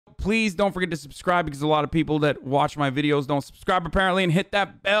please don't forget to subscribe, because a lot of people that watch my videos don't subscribe apparently, and hit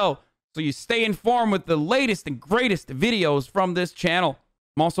that bell so you stay informed with the latest and greatest videos from this channel.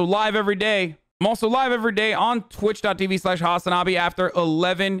 I'm also live every day. On twitch.tv/Hasanabi after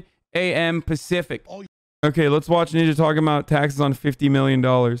 11 a.m. Pacific. Okay, let's watch Ninja talking about taxes on $50 million.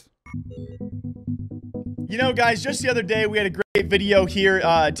 You know, guys, just the other day, we had a great video here.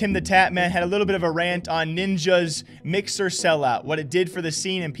 Tim the Tatman had a little bit of a rant on Ninja's Mixer sellout, what it did for the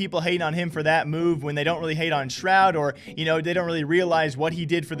scene, and people hate on him for that move when they don't really hate on Shroud, or, you know, they don't really realize what he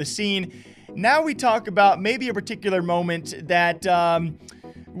did for the scene. Now we talk about maybe a particular moment that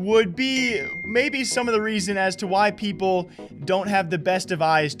would be maybe some of the reason as to why people don't have the best of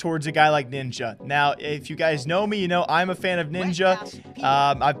eyes towards a guy like Ninja. Now, if you guys know me, you know I'm a fan of Ninja.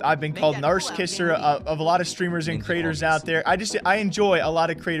 I've been called Nurse Kisser of a lot of streamers and creators out there. I enjoy a lot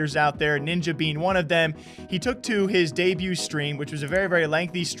of creators out there, Ninja being one of them. He took to his debut stream, which was a very, very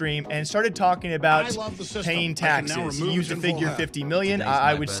lengthy stream, and started talking about paying taxes. He used the figure 50 million.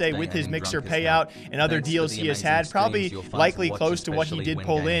 I would say with his Mixer payout and other deals he has had, probably likely close to what he did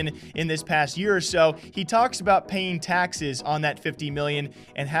pull in this past year or so. He talks about paying taxes on that 50 million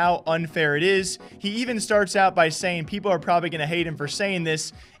and how unfair it is. He even starts out by saying people are probably going to hate him for saying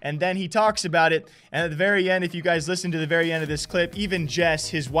this, and then he talks about it, and at the very end, if you guys listen to the very end of this clip, even Jess,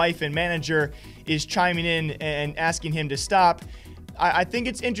 his wife and manager, is chiming in and asking him to stop. I think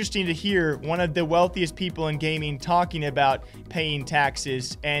it's interesting to hear one of the wealthiest people in gaming talking about paying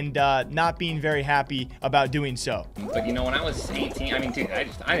taxes and not being very happy about doing so. But you know, when I was 18, I mean, dude, I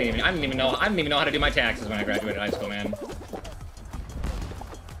didn't even know how to do my taxes when I graduated high school, man.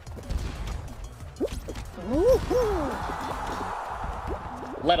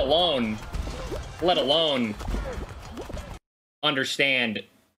 Let alone understand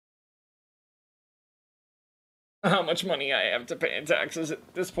how much money I have to pay in taxes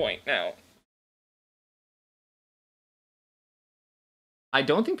at this point now. I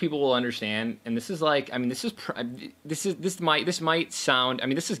don't think people will understand, and this is like, I mean, this might sound, I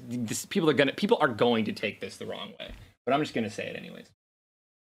mean, people are going to take this the wrong way, but I'm just gonna say it anyways.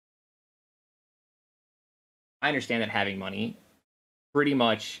 I understand that having money pretty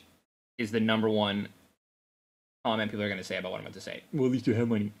much is the #1 comment people are gonna say about what I'm about to say. Well, at least you have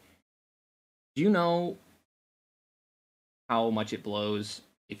money. Do you know how much it blows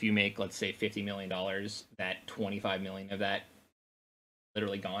if you make, let's say, $50 million, that 25 million of that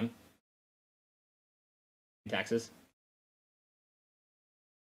literally gone in taxes?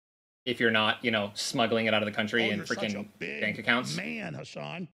 If you're not, you know, smuggling it out of the country in freaking bank accounts. Man,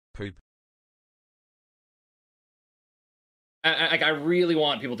 Hassan. Poop. I really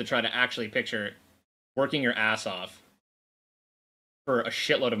want people to try to actually picture working your ass off for a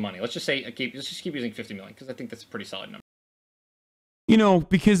shitload of money. Let's just say, let's just keep using 50 million, because I think that's a pretty solid number. You know,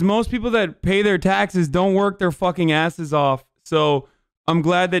 because most people that pay their taxes don't work their fucking asses off. So I'm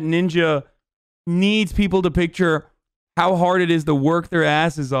glad that Ninja needs people to picture how hard it is to work their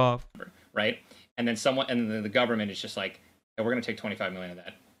asses off. Right? And then the government is just like, hey, we're going to take 25 million of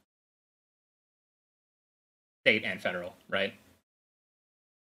that. State and federal, right?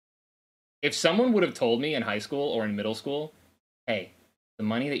 If someone would have told me in high school or in middle school, hey, the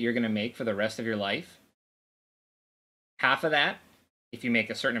money that you're going to make for the rest of your life, half of that, if you make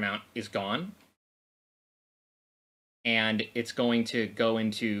a certain amount, is gone. And it's going to go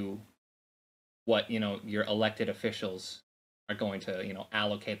into what, you know, your elected officials are going to, you know,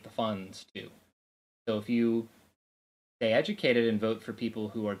 allocate the funds to. So if you stay educated and vote for people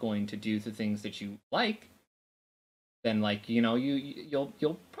who are going to do the things that you like, then, like, you know, you'll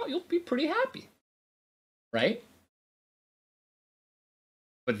be pretty happy, right?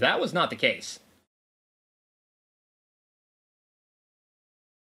 But that was not the case.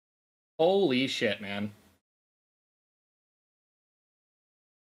 Holy shit, man.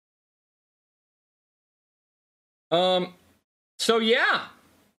 So yeah.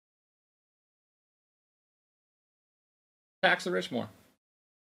 Tax the rich more.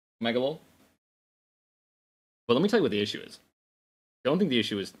 Mega lol. But let me tell you what the issue is. I don't think the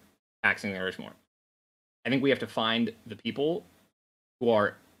issue is taxing the rich more. I think we have to find the people who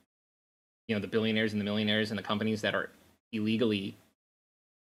are, you know, the billionaires and the millionaires and the companies that are illegally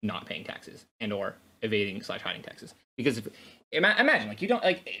not paying taxes and or evading / hiding taxes. Because if, imagine, like, you don't,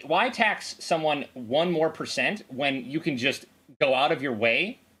 like, why tax someone 1% more when you can just go out of your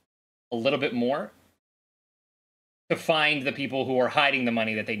way a little bit more to find the people who are hiding the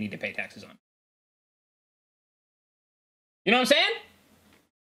money that they need to pay taxes on? You know what I'm saying?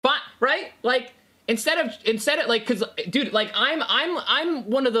 But right? Like, instead of like, cause dude, like, I'm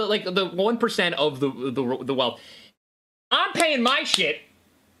one of the, like, the 1% of the wealth. I'm paying my shit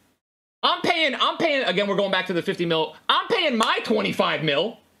I'm paying, again, we're going back to the 50 mil. I'm paying my 25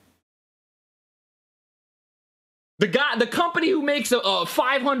 mil. The company who makes a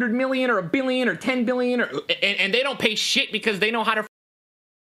 500 million or a billion or 10 billion, and they don't pay shit because they know how to.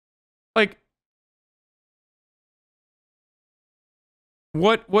 Like,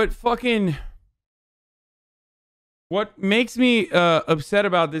 what makes me upset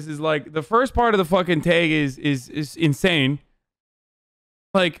about this is like the first part of the fucking tag is insane.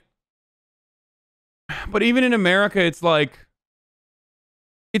 Like, but even in America, it's like,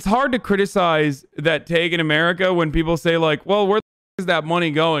 it's hard to criticize that tag in America when people say like, well, where the is that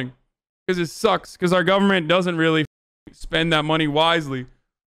money going? Because it sucks, because our government doesn't really spend that money wisely.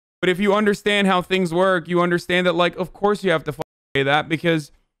 But if you understand how things work, you understand that, like, of course you have to pay that,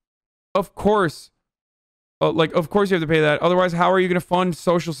 because of course, of course you have to pay that. Otherwise, how are you going to fund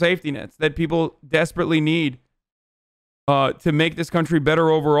social safety nets that people desperately need to make this country better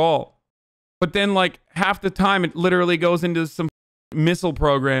overall? But then, like, half the time it literally goes into some missile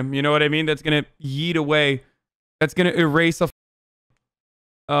program, you know what I mean? That's going to yeet away. That's going to erase a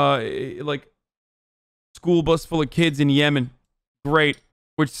like school bus full of kids in Yemen. Great.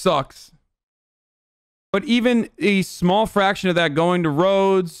 Which sucks. But even a small fraction of that going to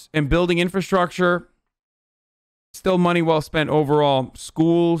roads and building infrastructure, still money well spent overall.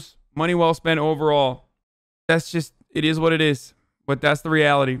 Schools, money well spent overall. That's just, it is what it is. But that's the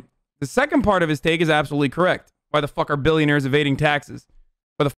reality. The second part of his take is absolutely correct. Why the fuck are billionaires evading taxes?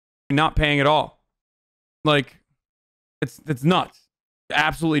 Why the fuck are they not paying at all? Like, it's nuts.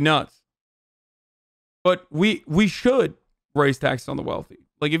 Absolutely nuts. But we should raise taxes on the wealthy.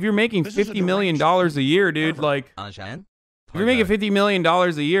 Like, if you're making $50 million a year, dude, like, if you're making $50 million a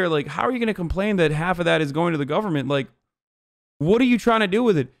year, like, how are you going to complain that half of that is going to the government? Like, what are you trying to do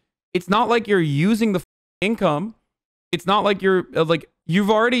with it? It's not like you're using the income. It's not like you're, like, you've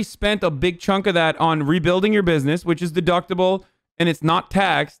already spent a big chunk of that on rebuilding your business, which is deductible, and it's not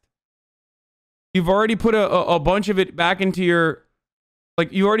taxed. You've already put a bunch of it back into your,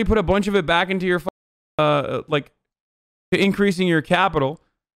 like, you already put a bunch of it back into your, like, to increasing your capital.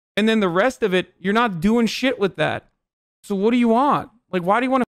 And then the rest of it, you're not doing shit with that. So what do you want? Like, why do you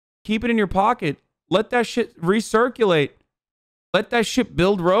want to keep it in your pocket? Let that shit recirculate. Let that shit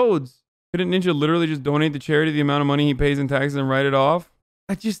build roads. Couldn't Ninja literally just donate to charity the amount of money he pays in taxes and write it off?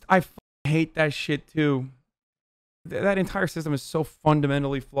 I hate that shit too. That entire system is so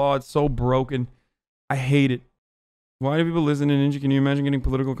fundamentally flawed, so broken. I hate it. Why do people listen to Ninja? Can you imagine getting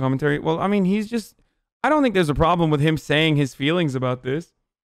political commentary? Well, I mean, he's just, I don't think there's a problem with him saying his feelings about this.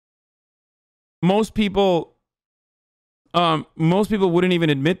 Most people wouldn't even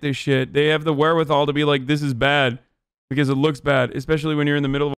admit this shit. They have the wherewithal to be like, this is bad because it looks bad, especially when you're in the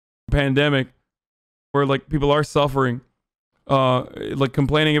middle of a pandemic where, like, people are suffering. Like,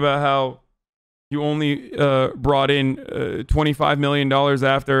 complaining about how you only brought in $25 million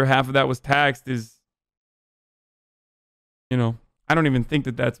after half of that was taxed is, you know, I don't even think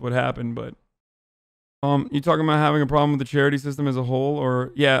that that's what happened. But you talking about having a problem with the charity system as a whole?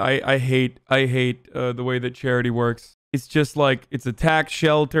 Or yeah, I hate the way that charity works. It's just like, it's a tax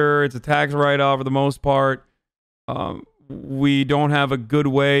shelter, it's a tax write-off for the most part. We don't have a good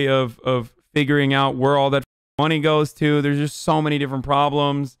way of figuring out where all that money goes to. There's just so many different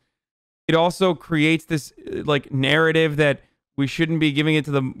problems. It also creates this like narrative that we shouldn't be giving it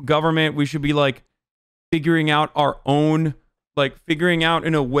to the government. We should be like figuring out our own, like figuring out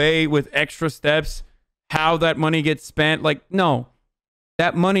in a way with extra steps how that money gets spent. Like, no,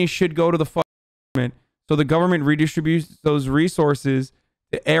 that money should go to the government. So the government redistributes those resources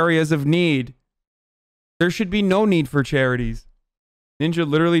to areas of need. There should be no need for charities. Ninja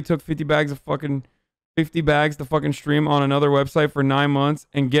literally took 50 bags to fucking stream on another website for 9 months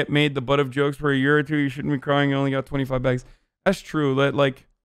and get made the butt of jokes for a year or two. You shouldn't be crying. You only got 25 bags. That's true. That, like,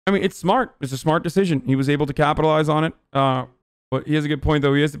 I mean, it's smart. It's a smart decision. He was able to capitalize on it. But he has a good point,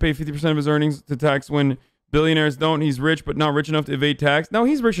 though. He has to pay 50% of his earnings to tax when billionaires don't. He's rich, but not rich enough to evade tax. No,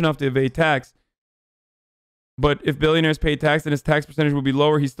 he's rich enough to evade tax. But if billionaires pay tax, then his tax percentage will be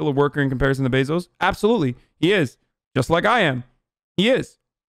lower. He's still a worker in comparison to Bezos. Absolutely. He is. Just like I am. He is.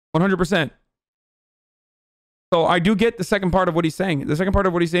 100%. So I do get the second part of what he's saying. The second part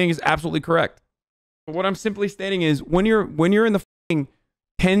of what he's saying is absolutely correct. But what I'm simply stating is when you're in the fucking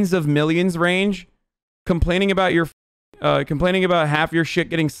tens of millions range, complaining about half your shit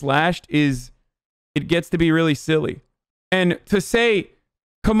getting slashed it gets to be really silly. And to say,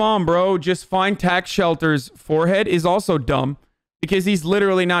 come on, bro, just find tax shelters forehead is also dumb because he's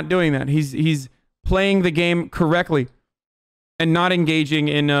literally not doing that. He's playing the game correctly and not engaging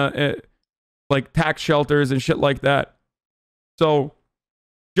in like tax shelters and shit like that. So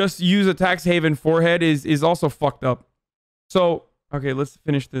just use a tax haven forehead is also fucked up. So, okay, let's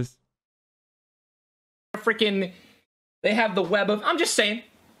finish this. Freaking, they have the web of, I'm just saying,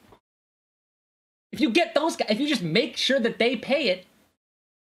 if you get those guys, if you just make sure that they pay it,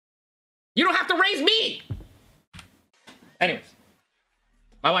 you don't have to raise me. Anyways,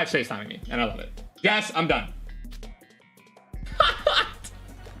 my wife's FaceTiming me, and I love it. Yes, I'm done.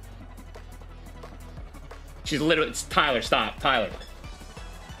 She's literally, it's Tyler, stop, Tyler.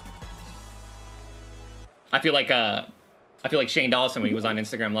 I feel like Shane Dawson when he was on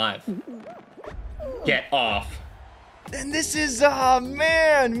Instagram Live. Get off. And this is,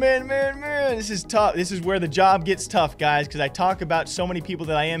 man, this is tough. This is where the job gets tough, guys, because I talk about so many people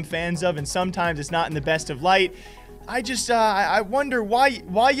that I am fans of, and sometimes it's not in the best of light. I just, I wonder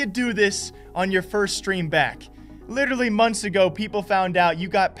why you do this on your first stream back. Literally months ago, people found out you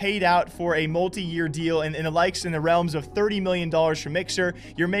got paid out for a multi-year deal in the likes in the realms of $30 million for Mixer.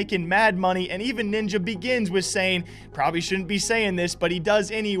 You're making mad money, and even Ninja Begins with saying, probably shouldn't be saying this, but he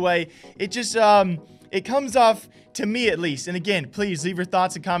does anyway. It just, it comes off, to me at least, and again, please leave your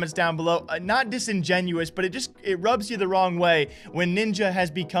thoughts and comments down below. Not disingenuous, but it rubs you the wrong way when Ninja has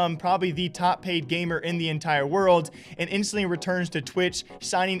become probably the top paid gamer in the entire world and instantly returns to Twitch,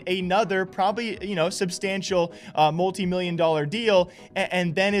 signing another probably, you know, substantial multi-million-dollar deal,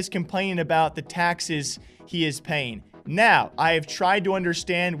 and then is complaining about the taxes he is paying. Now, I have tried to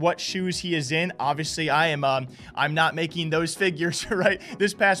understand what shoes he is in. Obviously, I'm not making those figures, right?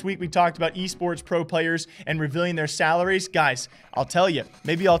 This past week, we talked about esports pro players and revealing their salaries. Guys, I'll tell you.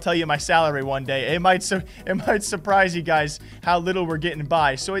 Maybe I'll tell you my salary one day. It might surprise you guys how little we're getting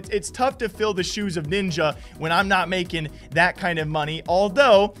by. So it's tough to fill the shoes of Ninja when I'm not making that kind of money.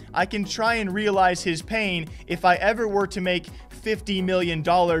 Although, I can try and realize his pain if I ever were to make $50 million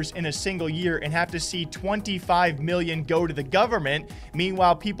in a single year and have to see $25 million go to the government.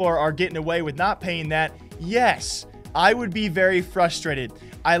 Meanwhile, people are getting away with not paying that. Yes, I would be very frustrated.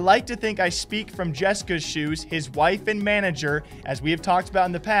 I like to think I speak from Jessica's shoes, his wife and manager, as we have talked about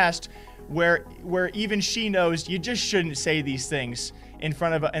in the past, where even she knows you just shouldn't say these things in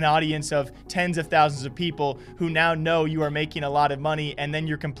front of an audience of tens of thousands of people who now know you are making a lot of money, and then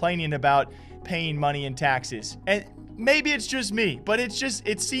you're complaining about paying money in taxes. And maybe it's just me, but it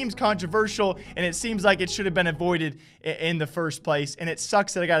seems controversial, and it seems like it should have been avoided in the first place, and it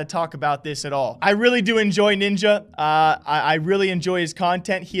sucks that I got to talk about this at all. I really do enjoy Ninja. I really enjoy his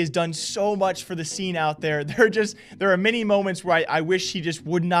content. He has done so much for the scene out there. There are many moments where I wish he just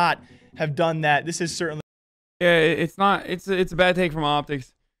would not have done that. This is certainly... Yeah, it's a bad take from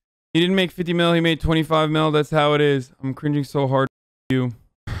Optics. He didn't make 50 mil, he made 25 mil. That's how it is. I'm cringing so hard for you.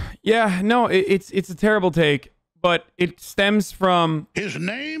 Yeah, no, it's a terrible take. But it stems from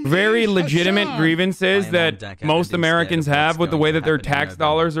very legitimate grievances that most Americans have with the way that their tax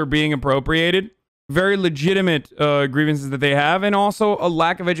dollars are being appropriated. Very legitimate grievances that they have, and also a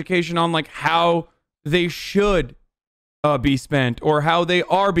lack of education on like how they should be spent, or how they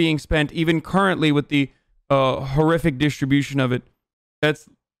are being spent even currently with the horrific distribution of it. That's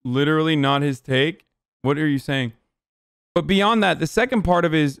literally not his take. What are you saying? But beyond that, the second part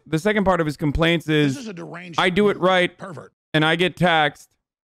of his complaints is I do it right and I get taxed.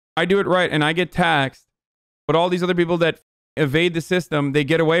 I do it right and I get taxed. But all these other people that evade the system, they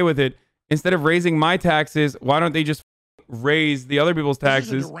get away with it. Instead of raising my taxes, why don't they just raise the other people's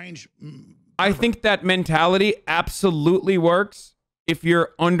taxes? I think that mentality absolutely works if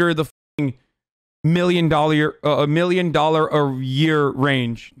you're under the $1 million a year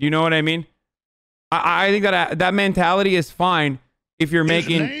range. Do you know what I mean? I think that mentality is fine if you're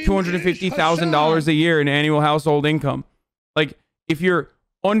making $250,000 a year in annual household income. Like, if you're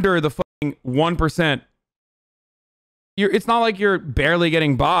under the fucking 1%, it's not like you're barely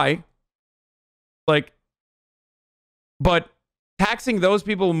getting by. Like, but taxing those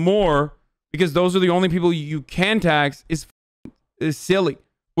people more because those are the only people you can tax is silly.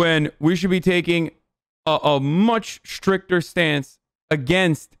 When we should be taking a much stricter stance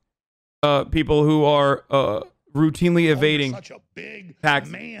against people who are routinely evading tax.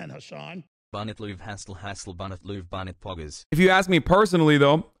 Man, Hassan. Bonnet Louvre Hassel Bonnet Louvre Bonnet Poggers. If you ask me personally,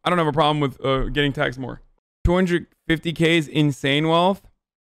 though, I don't have a problem with getting taxed more. 250K is insane wealth.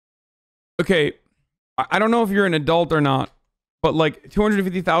 Okay, I don't know if you're an adult or not, but like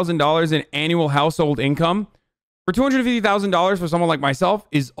 $250,000 in annual household income for $250,000 for someone like myself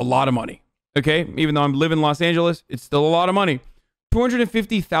is a lot of money. Okay, even though I'm living in Los Angeles, it's still a lot of money.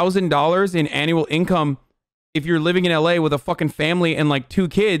 $250,000 in annual income if you're living in LA with a fucking family and like 2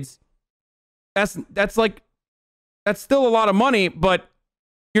 kids, that's still a lot of money, but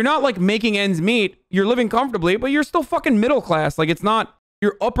you're not like making ends meet. You're living comfortably, but you're still fucking middle class. Like, it's not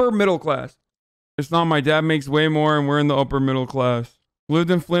You're upper middle class. It's not. My dad makes way more and we're in the upper middle class.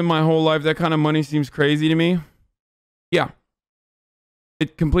 Lived in Flint my whole life. That kind of money seems crazy to me. Yeah.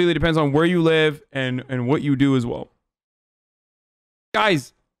 It completely depends on where you live and what you do as well.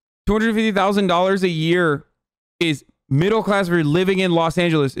 Guys, $250,000 a year is middle class if you're living in Los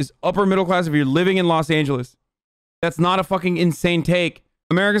Angeles. Is upper middle class if you're living in Los Angeles. That's not a fucking insane take.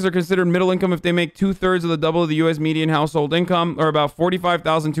 Americans are considered middle income if they make 2/3 of the double of the U.S. median household income, or about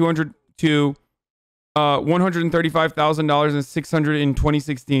 $45,200 to $135,000 and $600 in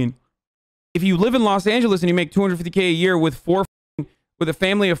 2016. If you live in Los Angeles and you make $250K a year with a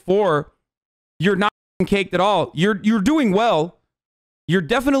family of 4, you're not caked at all. You're doing well. You're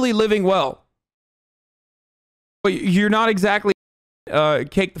definitely living well, but you're not exactly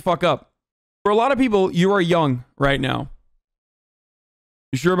caked the fuck up. For a lot of people, you are young right now.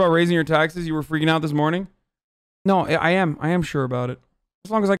 You sure about raising your taxes? You were freaking out this morning? No, I am sure about it.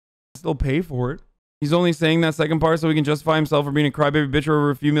 As long as I can still pay for it. He's only saying that second part so he can justify himself for being a crybaby bitch over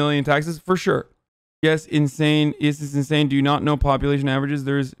a few million in taxes? For sure. Yes, insane. Yes, it's insane. Do you not know population averages?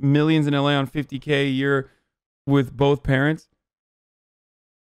 There's millions in LA on $50K a year with both parents.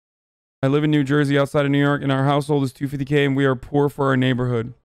 I live in New Jersey outside of New York, and our household is $250K, and we are poor for our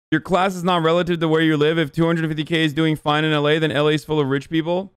neighborhood. Your class is not relative to where you live. If $250K is doing fine in LA, then LA is full of rich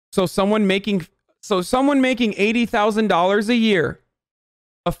people. So someone making $80,000 a year,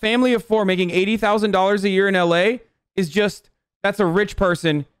 a family of 4 making $80,000 a year in LA is just, that's a rich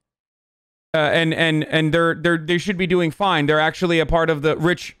person, and they should be doing fine. They're actually a part of the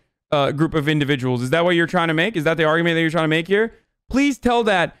rich group of individuals. Is that what you're trying to make? Is that the argument that you're trying to make here? Please tell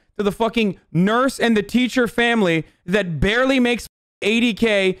that to the fucking nurse and the teacher family that barely makes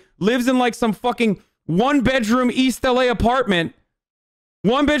 $80K, lives in like some fucking 1-bedroom East LA apartment.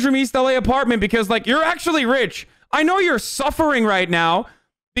 1-bedroom East LA apartment because like you're actually rich. I know you're suffering right now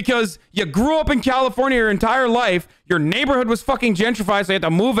because you grew up in California your entire life. Your neighborhood was fucking gentrified, so you had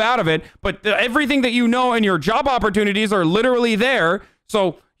to move out of it. But everything that you know and your job opportunities are literally there.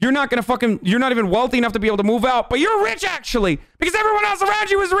 So you're not even wealthy enough to be able to move out, but you're rich actually because everyone else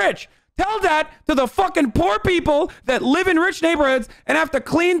around you is rich. Tell that to the fucking poor people that live in rich neighborhoods and have to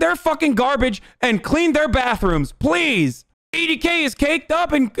clean their fucking garbage and clean their bathrooms, please. 80K is caked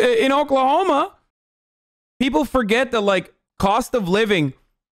up in Oklahoma. People forget that like cost of living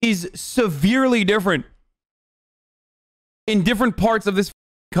is severely different in different parts of this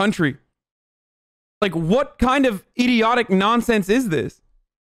country. Like what kind of idiotic nonsense is this?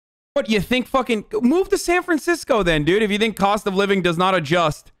 What, you think fucking move to San Francisco then, dude, if you think cost of living does not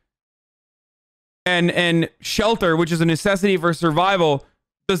adjust and shelter, which is a necessity for survival,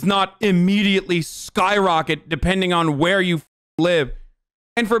 does not immediately skyrocket depending on where you live.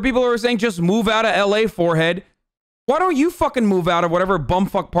 And for people who are saying just move out of LA, forehead, why don't you fucking move out of whatever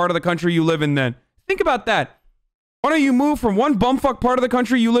bumfuck part of the country you live in then? Think about that. Why don't you move from one bumfuck part of the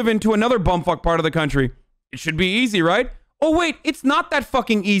country you live in to another bumfuck part of the country? It should be easy, right? Oh wait, it's not that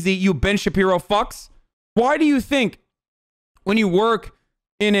fucking easy, you Ben Shapiro fucks. Why do you think when you work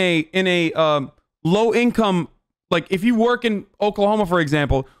in a low income, like if you work in Oklahoma, for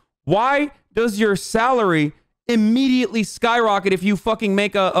example, why does your salary immediately skyrocket if you fucking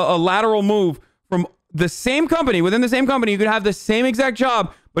make a lateral move from the same company? Within the same company, you could have the same exact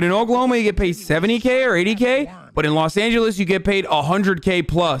job, but in Oklahoma, you get paid $70K or $80K, but in Los Angeles, you get paid $100K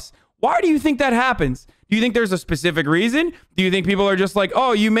plus. Why do you think that happens? Do you think there's a specific reason? Do you think people are just like,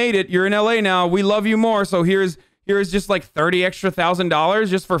 oh, you made it, you're in LA now, we love you more, so here's just like $30,000 extra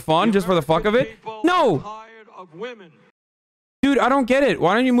just for fun, just for the fuck of it? No. Dude, I don't get it.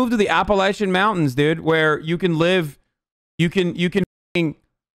 Why don't you move to the Appalachian Mountains, dude, where you can live, you can live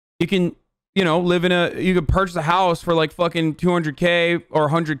in you can purchase a house for like fucking $200K or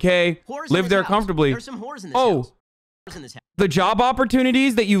 $100K, live there comfortably. There's some whores in this house. The job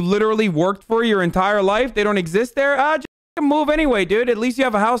opportunities that you literally worked for your entire life, they don't exist there? Just move anyway, dude. At least you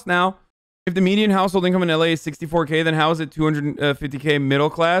have a house now. If the median household income in LA is $64K, then how is it $250K middle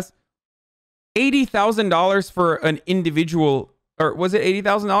class? $80,000 for an individual, or was it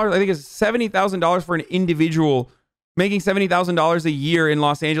 $80,000? I think it's $70,000 for an individual. Making $70,000 a year in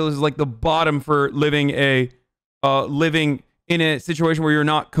Los Angeles is like the bottom for living living in a situation where you're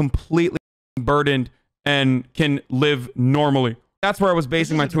not completely burdened and can live normally. That's where I was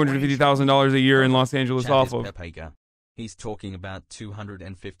basing my $250,000 a year in Los Angeles off of. He's talking about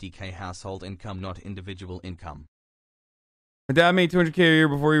 250K household income, not individual income. My dad made $200K a year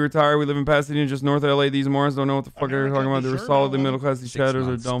before he retired. We live in Pasadena, just north of LA. These morons don't know what the fuck they're talking about. They're solidly middle class. These chatters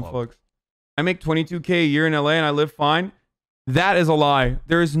are dumb fucks. I make $22K a year in LA and I live fine. That is a lie.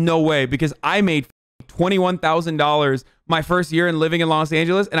 There is no way, because I made $21,000 my first year in living in Los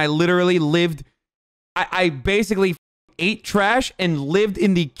Angeles, and I literally lived. I basically ate trash and lived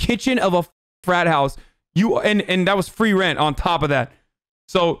in the kitchen of a frat house. And that was free rent on top of that.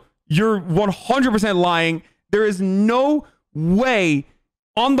 So you're 100% lying. There is no way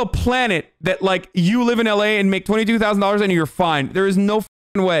on the planet that like you live in LA and make $22,000 and you're fine. There is no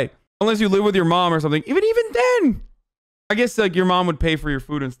way, unless you live with your mom or something. Even then, I guess like your mom would pay for your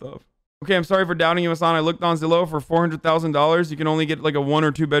food and stuff. Okay, I'm sorry for doubting you, Hassan. I looked on Zillow for $400,000. You can only get like a 1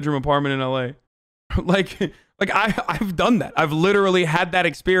 or 2 bedroom apartment in LA. I've done that. I've literally had that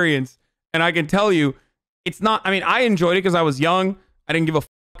experience, and I can tell you, it's not. I mean, I enjoyed it because I was young. I didn't give a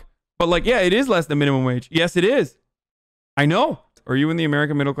fuck. But like, yeah, it is less than minimum wage. Yes, it is. I know. Are you in the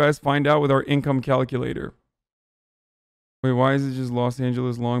American middle class? Find out with our income calculator. Wait, why is it just Los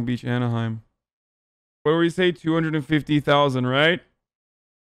Angeles, Long Beach, Anaheim? What do we say? 250,000, right?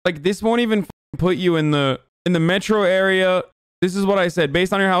 Like this won't even put you in the metro area. This is what I said.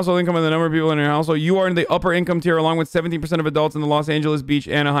 Based on your household income and the number of people in your household, you are in the upper income tier along with 17% of adults in the Los Angeles, Beach,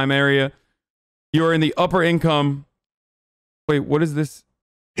 Anaheim area. You are in the upper income. Wait, what is this?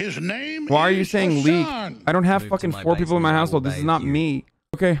 His name Why are you is saying leak? Hassan. I don't have Move fucking to my 4 people in my basement, I will household. This is bathe not you. me.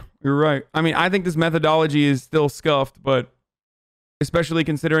 Okay, you're right. I mean, I think this methodology is still scuffed, but especially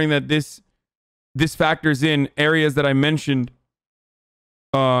considering that this factors in areas that I mentioned.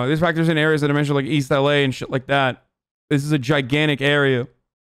 This factors in areas that I mentioned like East LA and shit like that. This is a gigantic area.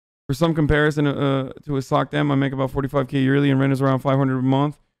 For some comparison to a sock dam, I make about 45K yearly and rent is around 500 a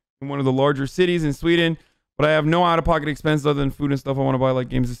month in one of the larger cities in Sweden. But I have no out-of-pocket expenses other than food and stuff I want to buy, like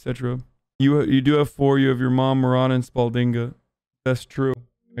games, etc. You do have 4. You have your mom, Murata, and Spaldinga. That's true.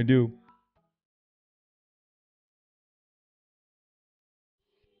 I do.